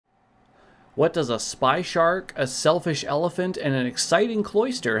What does a spy shark, a selfish elephant, and an exciting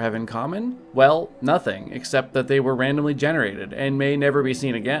cloister have in common? Well, nothing, except that they were randomly generated and may never be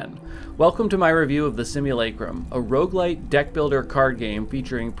seen again. Welcome to my review of the Simulacrum, a roguelite deck builder card game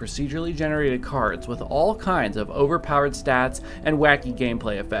featuring procedurally generated cards with all kinds of overpowered stats and wacky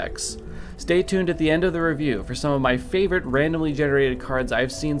gameplay effects. Stay tuned at the end of the review for some of my favorite randomly generated cards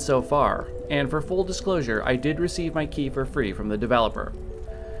I've seen so far, and for full disclosure, I did receive my key for free from the developer.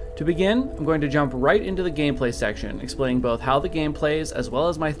 To begin, I'm going to jump right into the gameplay section, explaining both how the game plays as well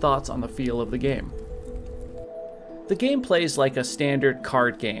as my thoughts on the feel of the game. The game plays like a standard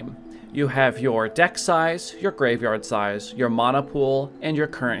card game. You have your deck size, your graveyard size, your mana pool, and your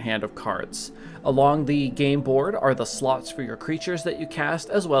current hand of cards. Along the game board are the slots for your creatures that you cast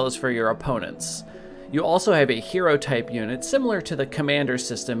as well as for your opponents. You also have a hero type unit similar to the commander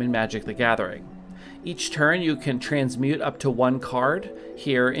system in Magic the Gathering. Each turn you can transmute up to one card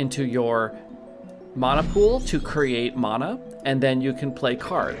here into your mana pool to create mana, and then you can play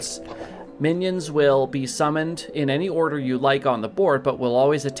cards. Minions will be summoned in any order you like on the board, but will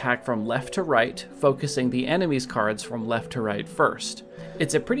always attack from left to right, focusing the enemy's cards from left to right first.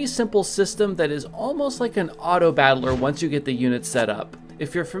 It's a pretty simple system that is almost like an auto battler once you get the units set up.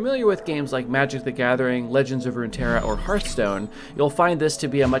 If you're familiar with games like Magic the Gathering, Legends of Runeterra, or Hearthstone, you'll find this to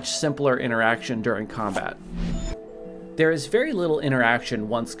be a much simpler interaction during combat. There is very little interaction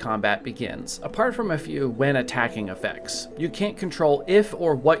once combat begins, apart from a few when attacking effects. You can't control if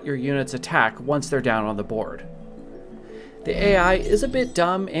or what your units attack once they're down on the board. The AI is a bit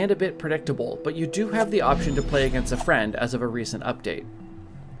dumb and a bit predictable, but you do have the option to play against a friend as of a recent update.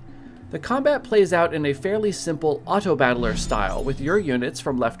 The combat plays out in a fairly simple auto-battler style, with your units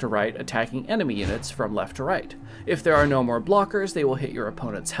from left to right attacking enemy units from left to right. If there are no more blockers, they will hit your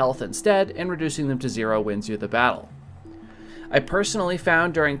opponent's health instead, and reducing them to 0 wins you the battle. I personally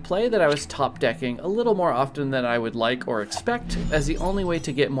found during play that I was top decking a little more often than I would like or expect, as the only way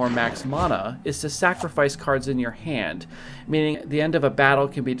to get more max mana is to sacrifice cards in your hand, meaning the end of a battle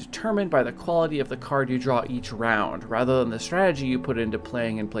can be determined by the quality of the card you draw each round, rather than the strategy you put into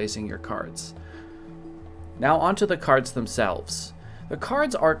playing and placing your cards. Now onto the cards themselves. The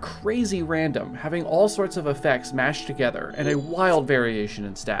cards are crazy random, having all sorts of effects mashed together and a wild variation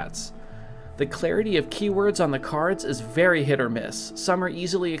in stats. The clarity of keywords on the cards is very hit or miss. Some are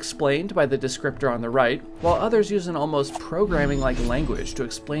easily explained by the descriptor on the right, while others use an almost programming-like language to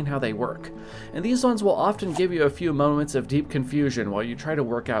explain how they work. And these ones will often give you a few moments of deep confusion while you try to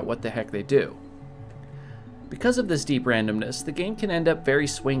work out what the heck they do. Because of this deep randomness, the game can end up very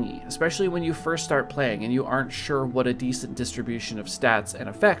swingy, especially when you first start playing and you aren't sure what a decent distribution of stats and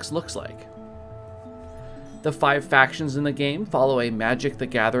effects looks like. The 5 factions in the game follow a Magic the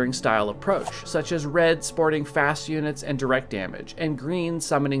Gathering style approach, such as red sporting fast units and direct damage, and green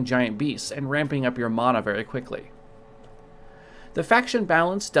summoning giant beasts and ramping up your mana very quickly. The faction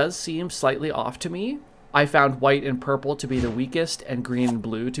balance does seem slightly off to me. I found white and purple to be the weakest and green and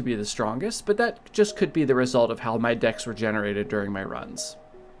blue to be the strongest, but that just could be the result of how my decks were generated during my runs.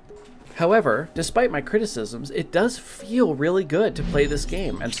 However, despite my criticisms, it does feel really good to play this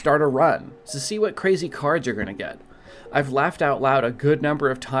game and start a run, to see what crazy cards you're going to get. I've laughed out loud a good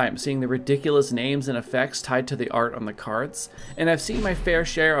number of times seeing the ridiculous names and effects tied to the art on the cards, and I've seen my fair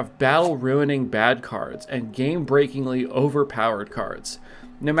share of battle-ruining bad cards and game-breakingly overpowered cards.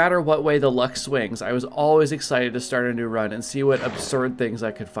 No matter what way the luck swings, I was always excited to start a new run and see what absurd things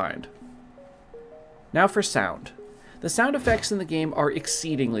I could find. Now for sound. The sound effects in the game are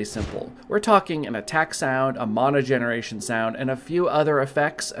exceedingly simple. We're talking an attack sound, a mana generation sound, and a few other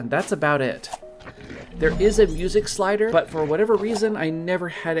effects, and that's about it. There is a music slider, but for whatever reason, I never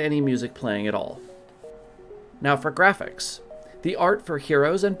had any music playing at all. Now for graphics. The art for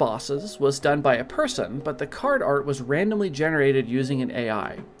heroes and bosses was done by a person, but the card art was randomly generated using an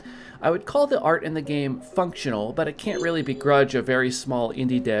AI. I would call the art in the game functional, but it can't really begrudge a very small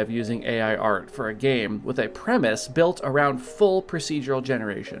indie dev using AI art for a game with a premise built around full procedural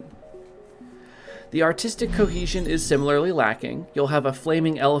generation. The artistic cohesion is similarly lacking. You'll have a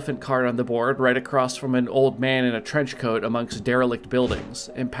flaming elephant card on the board right across from an old man in a trench coat amongst derelict buildings,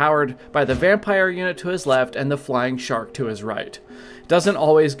 empowered by the vampire unit to his left and the flying shark to his right. Doesn't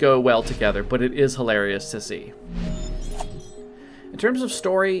always go well together, but it is hilarious to see. In terms of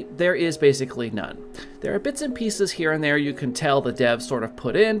story, there is basically none. There are bits and pieces here and there you can tell the devs sort of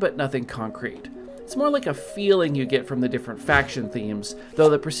put in, but nothing concrete. It's more like a feeling you get from the different faction themes, though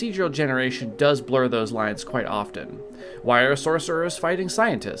the procedural generation does blur those lines quite often. Why are sorcerers fighting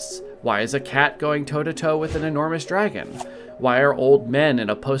scientists? Why is a cat going toe-to-toe with an enormous dragon? Why are old men in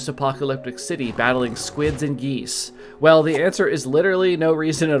a post-apocalyptic city battling squids and geese? Well, the answer is literally no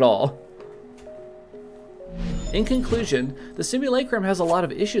reason at all. In conclusion, the Simulacrum has a lot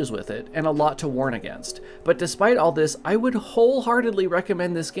of issues with it, and a lot to warn against. But despite all this, I would wholeheartedly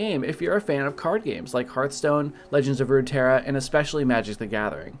recommend this game if you're a fan of card games like Hearthstone, Legends of Runeterra, and especially Magic the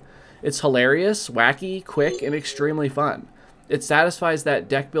Gathering. It's hilarious, wacky, quick, and extremely fun. It satisfies that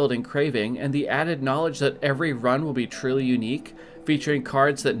deck building craving, and the added knowledge that every run will be truly unique, featuring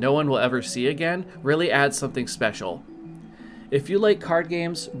cards that no one will ever see again, really adds something special. If you like card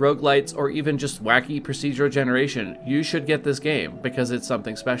games, roguelites, or even just wacky procedural generation, you should get this game, because it's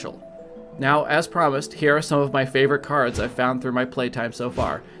something special. Now, as promised, here are some of my favorite cards I've found through my playtime so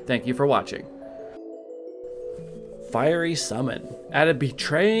far. Thank you for watching. Fiery Summon. Add a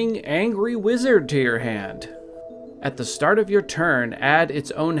betraying, angry wizard to your hand. At the start of your turn, add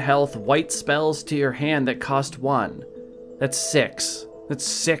its own health white spells to your hand that cost 1. That's 6. That's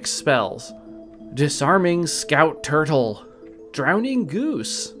 6 spells. Disarming Scout Turtle. Drowning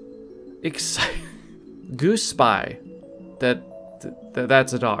Goose. Goose Spy.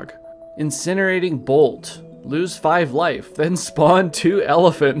 That's a dog. Incinerating Bolt. Lose 5 life, then spawn 2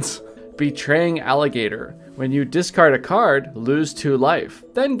 elephants. Betraying Alligator. When you discard a card, lose 2 life,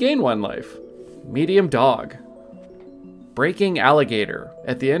 then gain 1 life. Medium Dog. Breaking Alligator.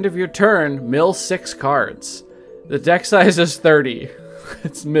 At the end of your turn, mill 6 cards. The deck size is 30.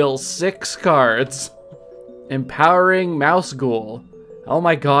 It's mill 6 cards. Empowering Mouse Ghoul. Oh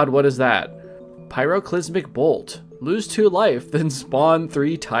my god, what is that? Pyroclasmic Bolt. Lose 2 life, then spawn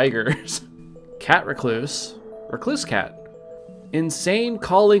 3 tigers. Cat Recluse. Recluse Cat. Insane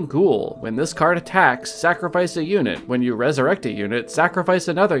Calling Ghoul. When this card attacks, sacrifice a unit. When you resurrect a unit, sacrifice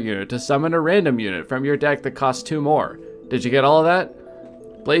another unit to summon a random unit from your deck that costs 2 more. Did you get all of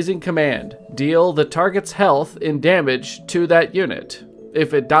that? Blazing Command. Deal the target's health in damage to that unit.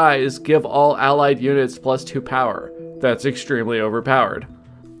 If it dies, give all allied units plus 2 power. That's extremely overpowered.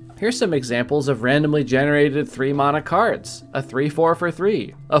 Here's some examples of randomly generated 3-mana cards. A 3/4 for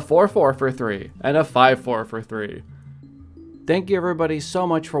 3, a 4/4 for 3, and a 5/4 for 3. Thank you everybody so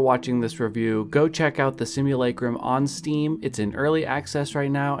much for watching this review. Go check out the Simulacrum on Steam. It's in early access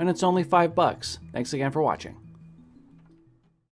right now, and it's only $5. Thanks again for watching.